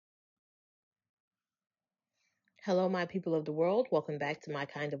Hello, my people of the world. Welcome back to My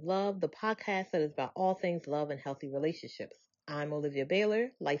Kind of Love, the podcast that is about all things love and healthy relationships. I'm Olivia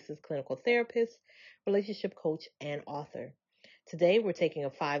Baylor, licensed clinical therapist, relationship coach, and author. Today, we're taking a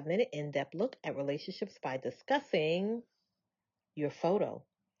 5-minute in-depth look at relationships by discussing your photo.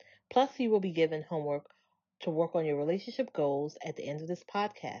 Plus, you will be given homework to work on your relationship goals at the end of this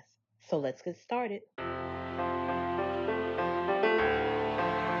podcast. So let's get started.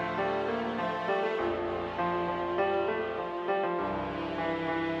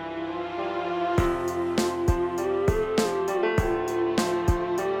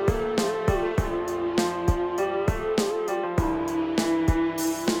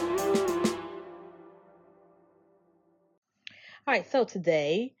 All right, so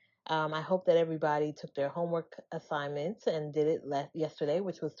today, I hope that everybody took their homework assignments and did it yesterday,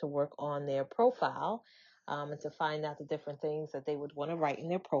 which was to work on their profile and to find out the different things that they would want to write in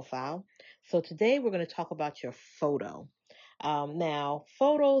their profile. So today, we're going to talk about your photo. Now,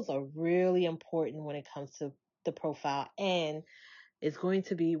 photos are really important when it comes to the profile, and it's going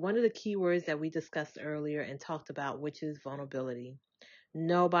to be one of the keywords that we discussed earlier and talked about, which is vulnerability.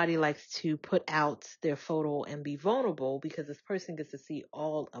 Nobody likes to put out their photo and be vulnerable because this person gets to see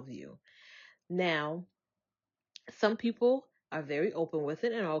all of you. Now, some people are very open with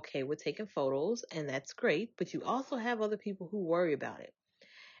it and are okay with taking photos, and that's great, but you also have other people who worry about it.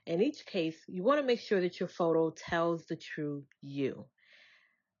 In each case, you want to make sure that your photo tells the true you.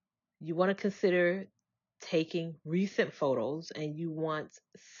 You want to consider taking recent photos, and you want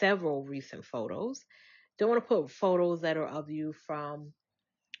several recent photos. Don't want to put photos that are of you from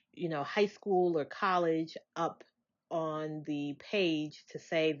high school or college up on the page to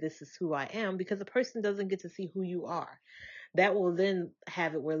say this is who I am, because the person doesn't get to see who you are. That will then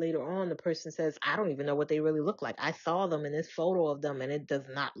have it where later on the person says, I don't even know what they really look like. I saw them in this photo of them and it does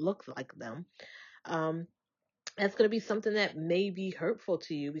not look like them. Um, that's going to be something that may be hurtful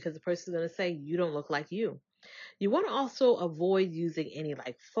to you because the person is going to say, you don't look like you. You want to also avoid using any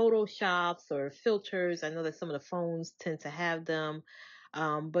like Photoshops or filters. I know that some of the phones tend to have them,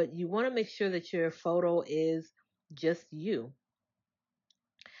 but you want to make sure that your photo is just you.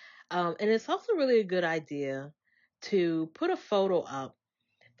 And it's also really a good idea to put a photo up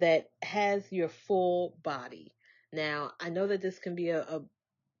that has your full body. Now, I know that this can be a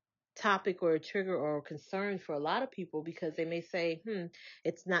topic or a trigger or a concern for a lot of people because they may say,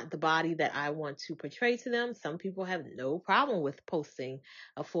 it's not the body that I want to portray to them. Some people have no problem with posting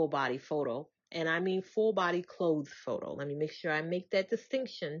a full body photo. And I mean full body clothes photo. Let me make sure I make that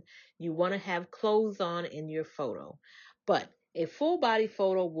distinction. You want to have clothes on in your photo. But a full body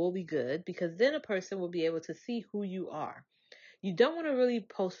photo will be good because then a person will be able to see who you are. You don't want to really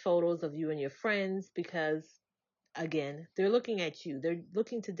post photos of you and your friends because again, they're looking at you. They're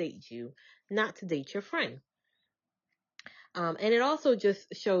looking to date you, not to date your friend. And it also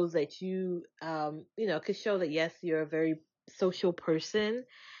just shows that could show that yes, you're a very social person,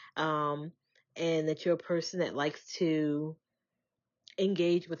 and that you're a person that likes to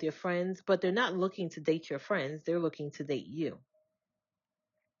engage with your friends, but they're not looking to date your friends. They're looking to date you.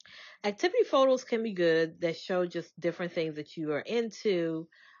 Activity photos can be good that show just different things that you are into.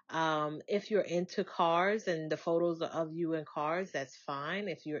 If you're into cars and the photos are of you in cars, that's fine.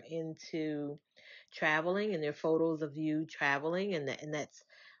 If you're into traveling and there are photos of you traveling and that's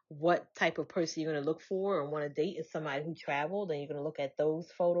what type of person you're going to look for and want to date is somebody who traveled and you're going to look at those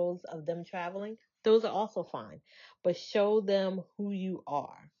photos of them traveling, those are also fine. But show them who you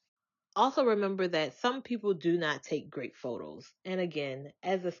are. Also remember that some people do not take great photos. And again,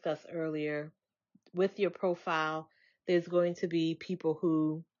 as discussed earlier, with your profile, there's going to be people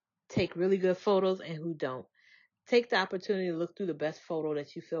who take really good photos and who don't. Take the opportunity to look through the best photo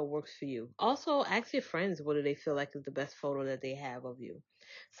that you feel works for you. Also, ask your friends what do they feel like is the best photo that they have of you.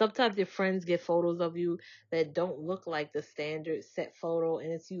 Sometimes your friends get photos of you that don't look like the standard set photo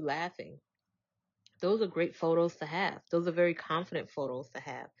and it's you laughing. Those are great photos to have. Those are very confident photos to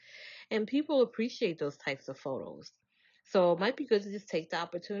have. And people appreciate those types of photos. So it might be good to just take the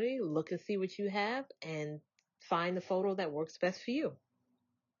opportunity, look and see what you have, and find the photo that works best for you.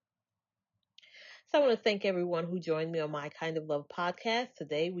 So I want to thank everyone who joined me on My Kind of Love podcast.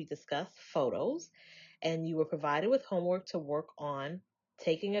 Today we discussed photos, and you were provided with homework to work on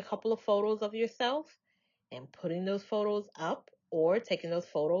taking a couple of photos of yourself and putting those photos up, or taking those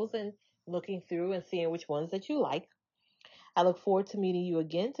photos and looking through and seeing which ones that you like. I look forward to meeting you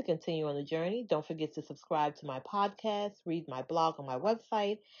again to continue on the journey. Don't forget to subscribe to my podcast, read my blog on my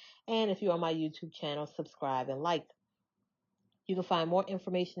website, and if you're on my YouTube channel, subscribe and like. You can find more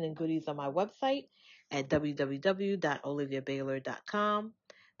information and goodies on my website at www.oliviabaylor.com.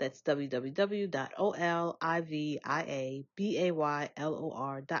 That's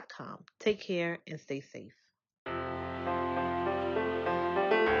www.oliviabaylor.com. Take care and stay safe.